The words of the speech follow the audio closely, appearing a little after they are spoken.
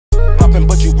popping,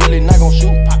 but you really not gon'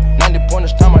 shoot. 90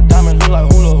 pointers, time my diamond look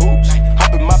like hula hoops.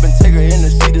 Hopping, mopping, take her in the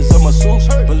seats of my suits.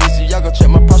 Balenciaga, check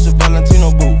my Patrice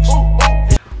Valentino boots.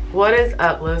 What is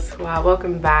up, Liz Squad?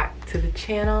 Welcome back to the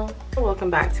channel. Welcome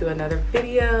back to another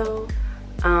video.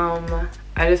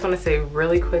 I just want to say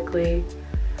really quickly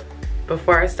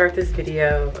before I start this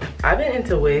video, I've been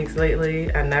into wigs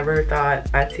lately. I never thought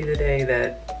I'd see the day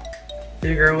that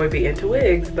your girl would be into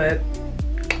wigs, but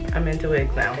I'm into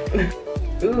wigs now.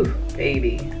 Ooh,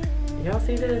 baby. Y'all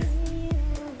see this?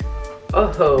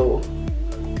 Oh,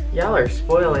 y'all are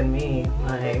spoiling me.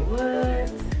 Like,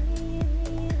 what?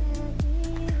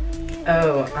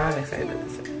 Oh, I'm excited about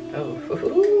this.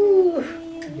 Oh,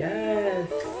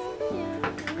 yes.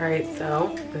 Alright,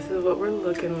 so this is what we're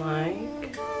looking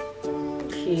like.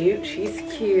 Cute, she's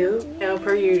cute. You know,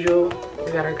 per usual,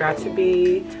 we got our Got To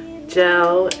Be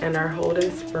gel and our hold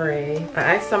and spray.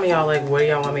 I asked some of y'all, like, what do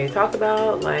y'all want me to talk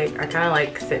about? Like, I kind of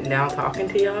like sitting down talking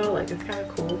to y'all. Like, it's kind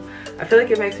of cool. I feel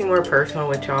like it makes me more personal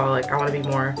with y'all. Like, I want to be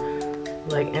more,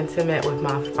 like, intimate with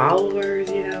my followers,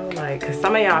 you know? Like, because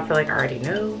some of y'all I feel like I already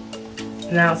know.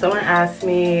 Now, someone asked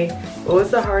me, what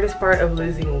was the hardest part of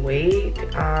losing weight?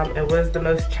 It was the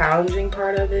most challenging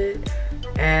part of it.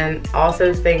 And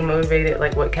also staying motivated,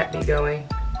 like what kept me going.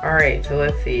 All right, so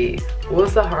let's see. What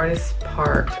was the hardest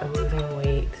part of losing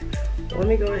weight? Let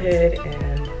me go ahead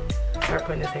and start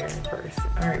putting this hair in first.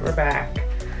 All right, we're back.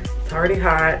 It's already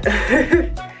hot.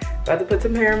 About to put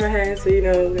some hair in my head, so you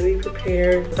know, really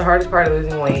prepared. It's the hardest part of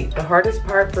losing weight. The hardest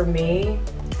part for me,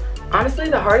 honestly,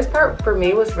 the hardest part for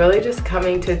me was really just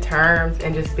coming to terms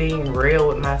and just being real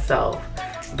with myself.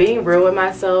 Being real with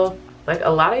myself. Like, a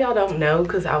lot of y'all don't know,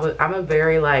 because I'm a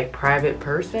very, like, private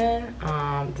person.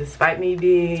 Despite me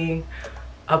being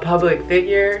a public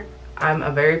figure, I'm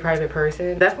a very private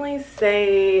person. Definitely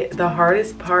say the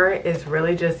hardest part is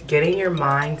really just getting your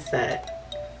mindset.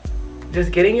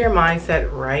 Just getting your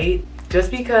mindset right. Just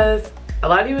because a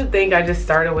lot of people think I just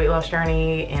started a weight loss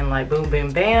journey and, like, boom,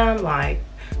 boom, bam, like,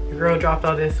 your girl dropped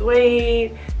all this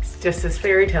weight. It's just this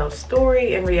fairy tale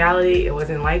story. In reality, it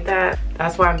wasn't like that.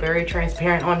 That's why I'm very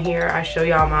transparent on here. I show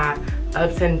y'all my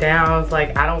ups and downs.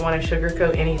 Like, I don't want to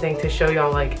sugarcoat anything to show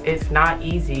y'all, like, it's not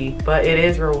easy, but it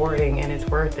is rewarding and it's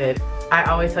worth it. I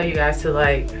always tell you guys to,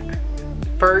 like,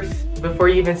 first, before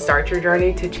you even start your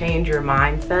journey, to change your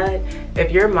mindset.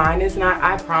 If your mind is not,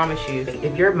 I promise you,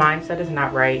 if your mindset is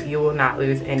not right, you will not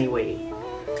lose any weight.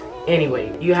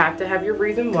 Anyway, you have to have your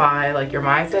reason why. Like, your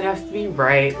mindset has to be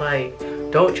right. Like,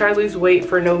 don't try to lose weight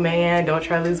for no man. Don't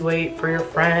try to lose weight for your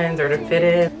friends or to fit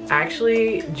in.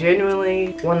 Actually,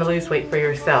 genuinely want to lose weight for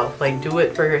yourself. Like, do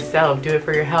it for yourself. Do it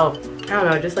for your health. I don't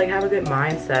know, just like have a good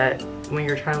mindset when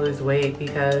you're trying to lose weight,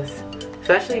 because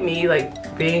especially me,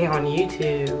 like, being on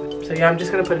YouTube. So yeah, I'm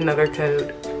just gonna put another coat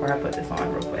before I put this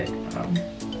on real quick.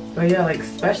 But yeah, like,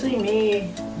 especially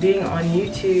me being on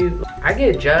YouTube, I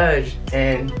get judged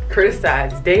and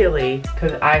criticized daily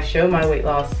because I show my weight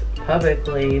loss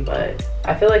publicly, but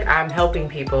I feel like I'm helping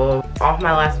people. Off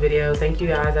my last video, thank you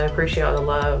guys, I appreciate all the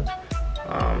love.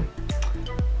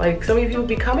 Like, so many people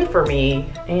be coming for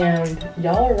me, and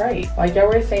y'all are right. Like, y'all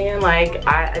were saying, like,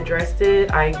 I addressed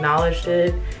it, I acknowledged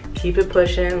it, keep it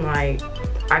pushing. Like,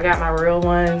 I got my real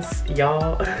ones,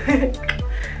 y'all.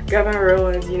 Got my real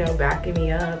ones, you know, backing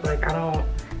me up. Like, I don't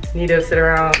need to sit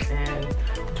around and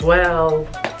dwell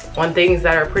on things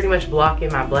that are pretty much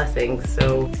blocking my blessings.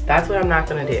 So that's what I'm not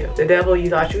gonna do. The devil, you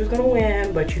thought you was gonna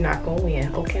win, but you're not gonna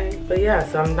win, okay? But yeah,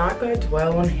 so I'm not gonna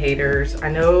dwell on haters. I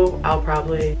know I'll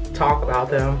probably talk about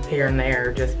them here and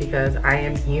there just because I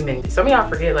am human. Some of y'all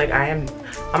forget, like, I'm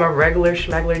a regular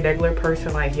schmegler degler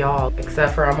person like y'all,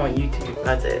 except for I'm on YouTube.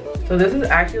 That's it. So this is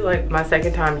actually like my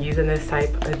second time using this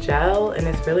type of gel, and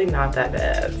it's really not that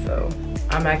bad. So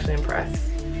I'm actually impressed.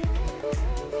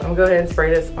 I'm gonna go ahead and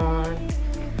spray this on.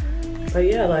 But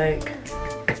yeah, like,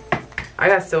 I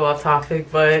got so off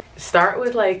topic, but start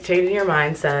with, like, changing your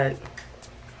mindset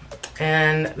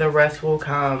and the rest will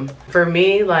come. For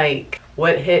me, like,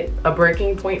 what hit a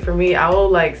breaking point for me, I will,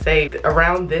 like, say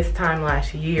around this time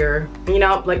last year, you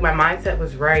know, like, my mindset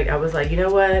was right. I was like, you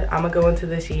know what, I'm gonna go into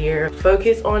this year,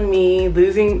 focus on me,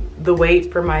 losing the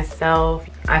weight for myself.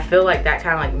 I feel like that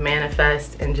kind of, like,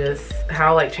 manifests, and just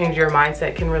how, like, change your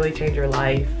mindset can really change your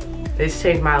life. It's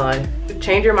changed my life.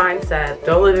 Change your mindset.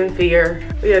 Don't live in fear.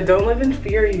 But yeah, don't live in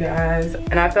fear, you guys.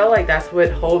 And I felt like that's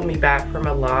what held me back from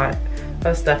a lot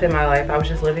of stuff in my life. I was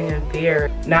just living in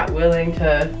fear, not willing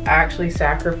to actually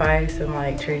sacrifice and,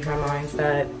 like, change my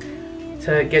mindset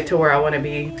to get to where I want to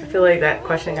be. I feel like that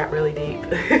question got really deep.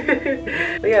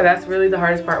 But yeah, that's really the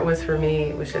hardest part was for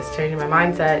me, was just changing my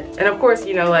mindset. And of course,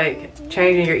 you know, like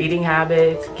changing your eating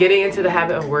habits, getting into the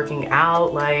habit of working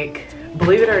out. Like,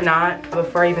 believe it or not,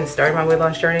 before I even started my weight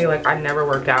loss journey, like I never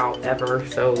worked out ever.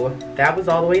 So that was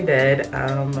all the way dead.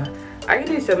 I can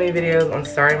do so many videos on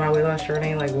starting my weight loss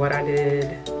journey, like what I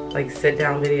did, like sit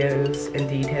down videos in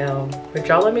detail. But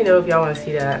y'all let me know if y'all want to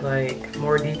see that, like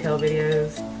more detailed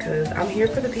videos, because I'm here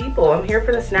for the people. I'm here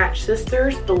for the Snatch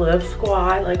Sisters, the Love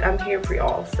Squad. Like I'm here for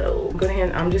y'all. So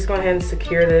I'm just going ahead and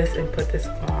secure this and put this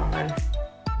on.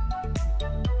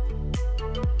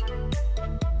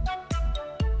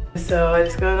 So I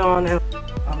just got it on, and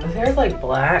this hair is like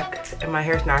black and my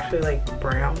hair's naturally like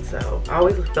brown, so I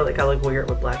always feel like I look weird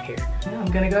with black hair. Yeah,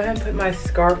 I'm gonna go ahead and put my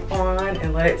scarf on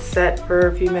and let it set for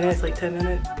a few minutes, like 10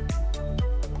 minutes.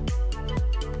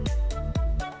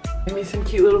 Maybe some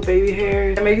cute little baby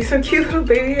hairs. Maybe some cute little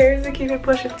baby hairs to keep it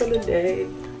pushing for the day.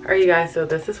 Alright you guys, so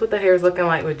this is what the hair is looking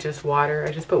like with just water.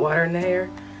 I just put water in the hair.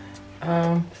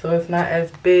 So it's not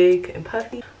as big and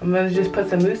puffy. I'm gonna just put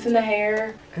some mousse in the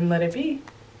hair and let it be.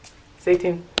 Stay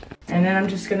tuned. And then I'm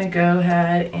just gonna go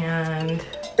ahead and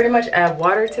pretty much add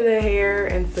water to the hair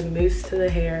and some mousse to the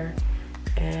hair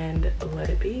and let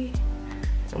it be.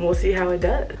 And we'll see how it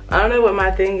does. I don't know what my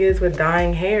thing is with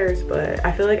dyeing hairs, but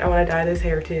I feel like I wanna dye this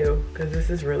hair too, because this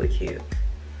is really cute.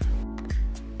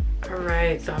 All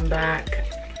right, so I'm back.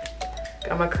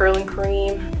 Got my curling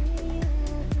cream.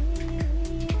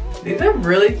 These are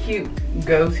really cute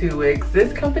go-to wigs.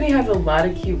 This company has a lot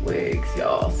of cute wigs,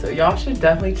 y'all. So y'all should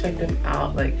definitely check them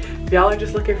out. Like, if y'all are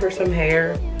just looking for some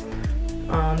hair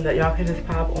that y'all can just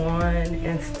pop on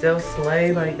and still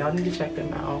slay, like y'all need to check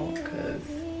them out, because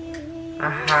I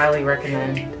highly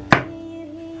recommend.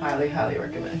 Highly, highly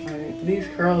recommend. Right, these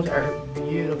curls are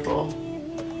beautiful.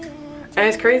 And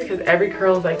it's crazy because every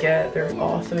curls I get, they're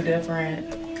all so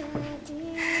different.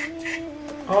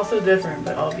 All so different,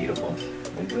 but all beautiful.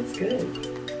 It looks good.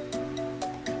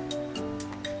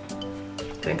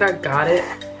 I think I got it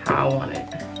how I want it.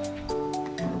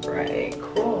 All right,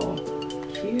 cool.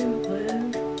 Cute,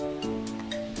 Liv.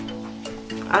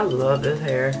 I love this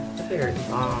hair. This hair is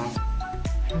bomb.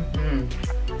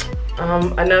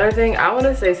 Another thing I want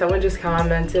to say, someone just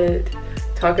commented,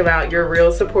 talk about your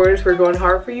real supporters. We're going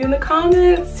hard for you in the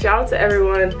comments. Shout out to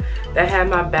everyone that had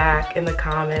my back in the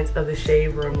comments of the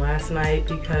shave room last night,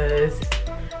 because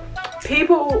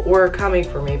people were coming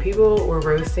for me. People were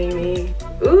roasting me.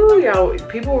 Ooh, y'all,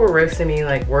 people were roasting me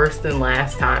like worse than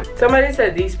last time. Somebody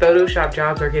said these Photoshop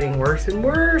jobs are getting worse and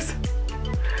worse.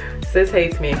 Sis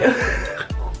hates me.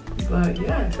 But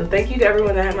yeah, so thank you to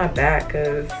everyone that had my back,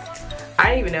 because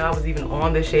I didn't even know I was even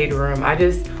on the shade room.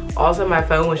 Also my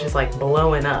phone was just like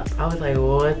blowing up. I was like,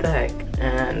 what the heck?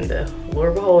 And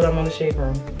Lord behold, I'm on the shade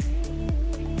room.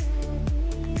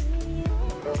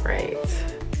 Right.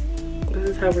 This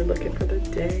is how we're looking for the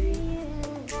day.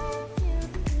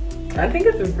 I think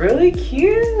it's really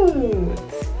cute.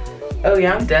 Oh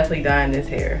yeah, I'm definitely dyeing this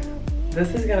hair.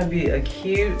 This is gonna be a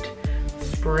cute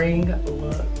spring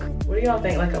look. What do y'all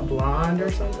think? Like a blonde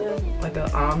or something? Like an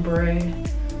ombre?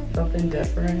 Something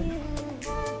different?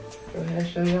 Go ahead and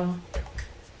show y'all.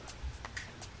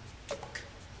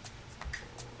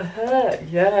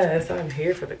 Yes, I'm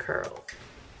here for the curls.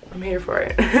 I'm here for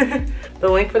it. The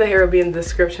link for the hair will be in the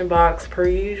description box per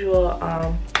usual.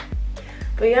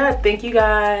 But yeah, thank you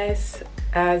guys.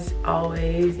 As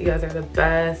always, you guys are the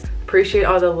best. Appreciate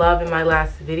all the love in my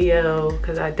last video,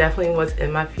 because I definitely was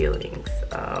in my feelings.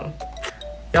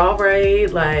 Y'all ready?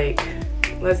 Like,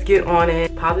 let's get on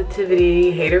it.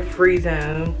 Positivity, hater-free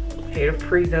zone.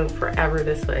 Hater-free zone forever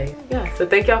this way. Yeah, so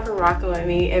thank y'all for rocking with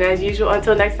me. And as usual,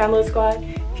 until next time, Little Squad,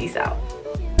 peace out.